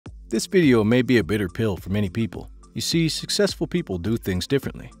This video may be a bitter pill for many people. You see, successful people do things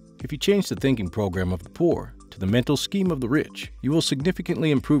differently. If you change the thinking program of the poor to the mental scheme of the rich, you will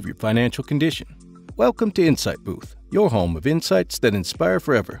significantly improve your financial condition. Welcome to Insight Booth, your home of insights that inspire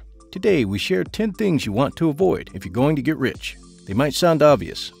forever. Today, we share 10 things you want to avoid if you're going to get rich. They might sound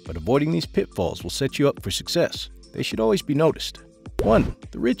obvious, but avoiding these pitfalls will set you up for success. They should always be noticed. 1.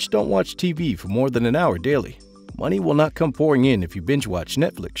 The rich don't watch TV for more than an hour daily. Money will not come pouring in if you binge-watch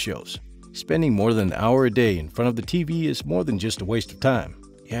Netflix shows. Spending more than an hour a day in front of the TV is more than just a waste of time.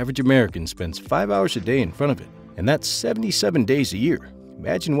 The average American spends 5 hours a day in front of it, and that's 77 days a year.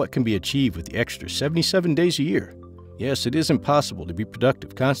 Imagine what can be achieved with the extra 77 days a year. Yes, it is impossible to be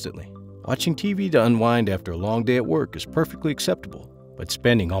productive constantly. Watching TV to unwind after a long day at work is perfectly acceptable, but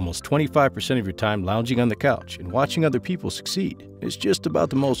spending almost 25% of your time lounging on the couch and watching other people succeed is just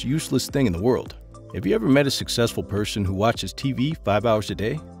about the most useless thing in the world. Have you ever met a successful person who watches TV 5 hours a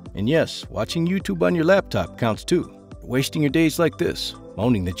day? And yes, watching YouTube on your laptop counts too. Wasting your days like this,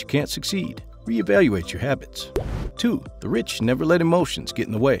 moaning that you can't succeed. Reevaluate your habits. 2. The rich never let emotions get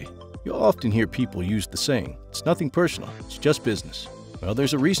in the way. You'll often hear people use the saying, "It's nothing personal, it's just business." Well,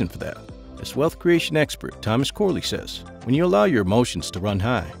 there's a reason for that. As wealth creation expert Thomas Corley says, when you allow your emotions to run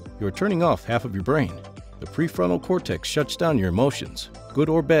high, you are turning off half of your brain. The prefrontal cortex shuts down your emotions, good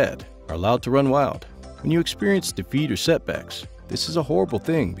or bad, are allowed to run wild. When you experience defeat or setbacks, this is a horrible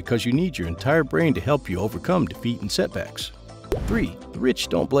thing because you need your entire brain to help you overcome defeat and setbacks. 3. The rich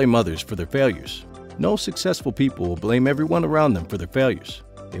don't blame others for their failures. No successful people will blame everyone around them for their failures.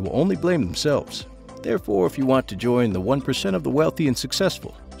 They will only blame themselves. Therefore, if you want to join the 1% of the wealthy and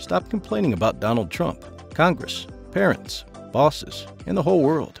successful, stop complaining about Donald Trump, Congress, parents, bosses, and the whole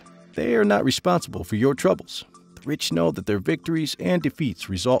world. They are not responsible for your troubles. The rich know that their victories and defeats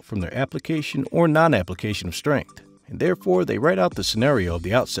result from their application or non-application of strength, and therefore they write out the scenario of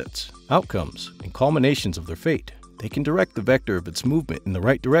the outsets, outcomes, and culminations of their fate. They can direct the vector of its movement in the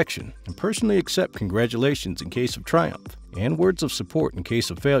right direction and personally accept congratulations in case of triumph and words of support in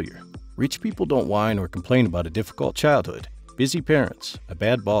case of failure. Rich people don't whine or complain about a difficult childhood, busy parents, a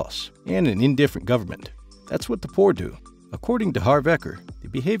bad boss, and an indifferent government. That's what the poor do. According to Harv Eker, the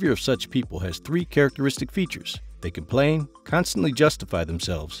behavior of such people has 3 characteristic features. They complain, constantly justify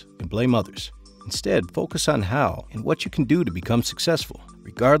themselves, and blame others. Instead, focus on how and what you can do to become successful,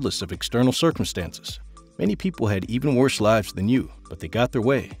 regardless of external circumstances. Many people had even worse lives than you, but they got their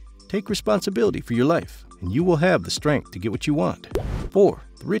way. Take responsibility for your life, and you will have the strength to get what you want. 4.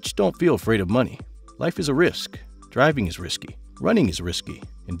 The rich don't feel afraid of money. Life is a risk. Driving is risky. Running is risky.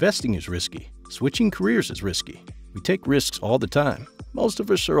 Investing is risky. Switching careers is risky. We take risks all the time. Most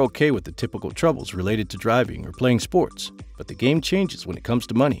of us are okay with the typical troubles related to driving or playing sports, but the game changes when it comes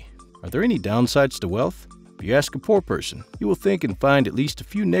to money. Are there any downsides to wealth? If you ask a poor person, you will think and find at least a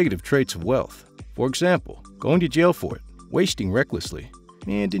few negative traits of wealth. For example, going to jail for it, wasting recklessly,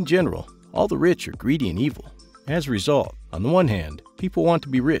 and in general, all the rich are greedy and evil. As a result, on the one hand, people want to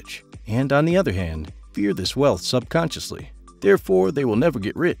be rich, and on the other hand, fear this wealth subconsciously. Therefore, they will never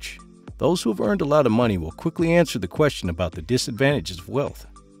get rich. Those who have earned a lot of money will quickly answer the question about the disadvantages of wealth.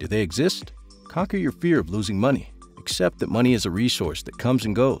 Do they exist? Conquer your fear of losing money. Accept that money is a resource that comes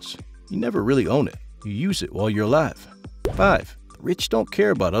and goes. You never really own it. You use it while you're alive. 5. The rich don't care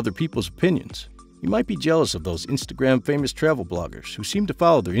about other people's opinions. You might be jealous of those Instagram famous travel bloggers who seem to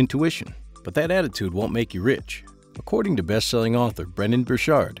follow their intuition, but that attitude won't make you rich. According to best-selling author Brendon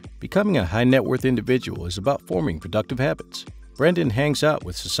Burchard, becoming a high net worth individual is about forming productive habits. Brendon hangs out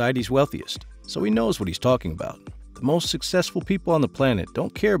with society's wealthiest, so he knows what he's talking about. The most successful people on the planet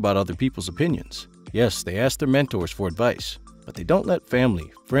don't care about other people's opinions. Yes, they ask their mentors for advice, but they don't let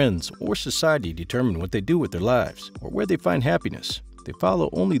family, friends, or society determine what they do with their lives or where they find happiness. They follow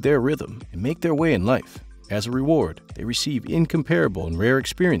only their rhythm and make their way in life. As a reward, they receive incomparable and rare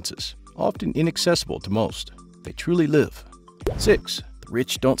experiences, often inaccessible to most. They truly live. 6. The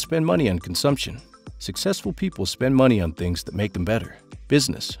rich don't spend money on consumption. Successful people spend money on things that make them better.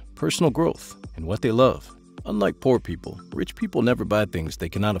 Business, personal growth, and what they love. Unlike poor people, rich people never buy things they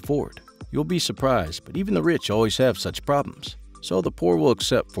cannot afford. You'll be surprised, but even the rich always have such problems. So the poor will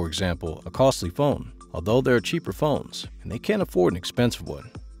accept, for example, a costly phone, although there are cheaper phones, and they can't afford an expensive one.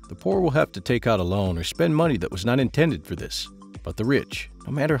 The poor will have to take out a loan or spend money that was not intended for this. But the rich,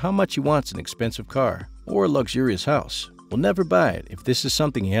 no matter how much he wants an expensive car or a luxurious house, will never buy it if this is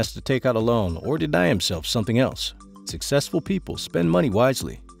something he has to take out a loan or deny himself something else. Successful people spend money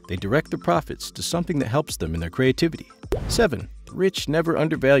wisely. They direct their profits to something that helps them in their creativity. 7. The rich never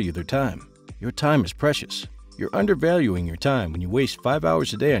undervalue their time. Your time is precious. You're undervaluing your time when you waste 5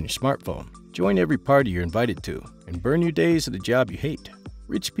 hours a day on your smartphone, join every party you're invited to, and burn your days at a job you hate.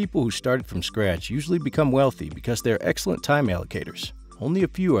 Rich people who started from scratch usually become wealthy because they are excellent time allocators. Only a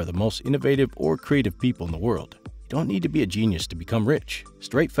few are the most innovative or creative people in the world. You don't need to be a genius to become rich.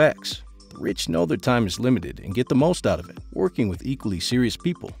 Straight facts. The rich know their time is limited and get the most out of it, working with equally serious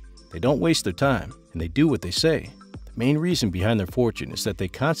people. They don't waste their time, and they do what they say. The main reason behind their fortune is that they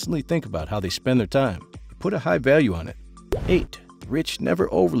constantly think about how they spend their time. They put a high value on it. 8. The rich never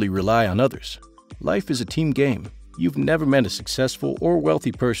overly rely on others. Life is a team game. You've never met a successful or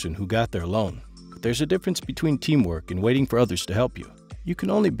wealthy person who got there alone. But there's a difference between teamwork and waiting for others to help you. You can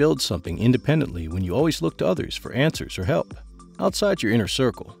only build something independently when you always look to others for answers or help. Outside your inner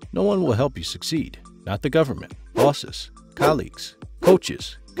circle, no one will help you succeed. Not the government, bosses, colleagues,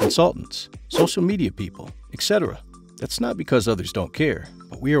 coaches, consultants, social media people, etc. That's not because others don't care,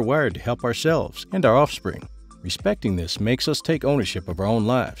 but we are wired to help ourselves and our offspring. Respecting this makes us take ownership of our own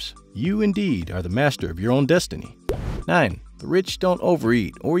lives. You indeed are the master of your own destiny. 9. The rich don't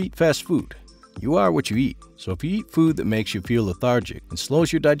overeat or eat fast food. You are what you eat, so if you eat food that makes you feel lethargic and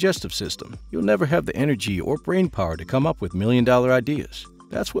slows your digestive system, you'll never have the energy or brain power to come up with million-dollar ideas.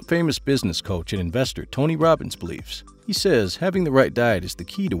 That's what famous business coach and investor Tony Robbins believes. He says having the right diet is the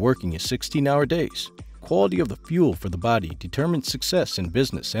key to working his 16-hour days. Quality of the fuel for the body determines success in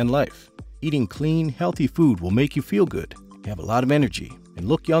business and life. Eating clean, healthy food will make you feel good, have a lot of energy, and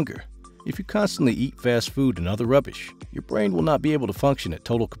look younger. If you constantly eat fast food and other rubbish, your brain will not be able to function at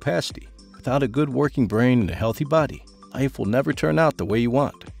total capacity. Without a good working brain and a healthy body, life will never turn out the way you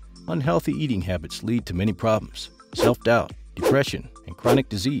want. Unhealthy eating habits lead to many problems: self-doubt, depression, and chronic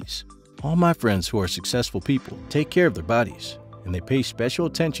disease. All my friends who are successful people take care of their bodies, and they pay special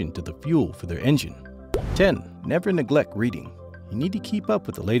attention to the fuel for their engine. 10. Never neglect reading. You need to keep up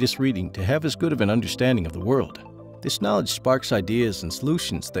with the latest reading to have as good of an understanding of the world. This knowledge sparks ideas and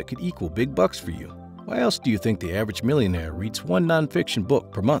solutions that could equal big bucks for you. Why else do you think the average millionaire reads one nonfiction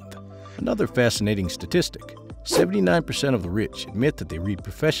book per month? Another fascinating statistic: 79% of the rich admit that they read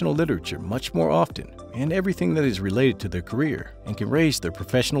professional literature much more often and everything that is related to their career and can raise their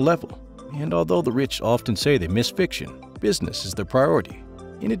professional level. And although the rich often say they miss fiction, business is their priority.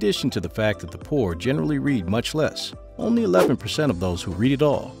 In addition to the fact that the poor generally read much less, only 11% of those who read at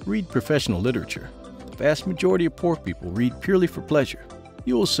all read professional literature. The vast majority of poor people read purely for pleasure.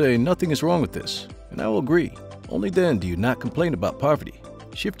 You will say nothing is wrong with this, and I will agree. Only then do you not complain about poverty.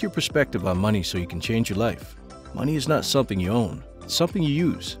 Shift your perspective on money so you can change your life. Money is not something you own, it's something you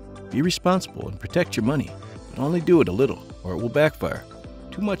use. Be responsible and protect your money, but only do it a little, or it will backfire.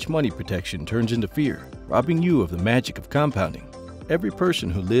 Too much money protection turns into fear, robbing you of the magic of compounding. Every person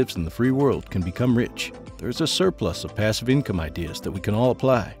who lives in the free world can become rich. There is a surplus of passive income ideas that we can all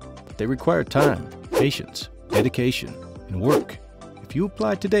apply, but they require time, patience, dedication, and work. If you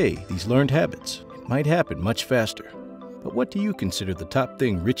apply today these learned habits, it might happen much faster. But what do you consider the top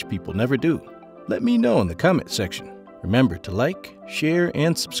thing rich people never do? Let me know in the comment section. Remember to like, share,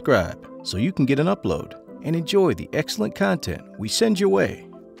 and subscribe so you can get an upload and enjoy the excellent content we send your way.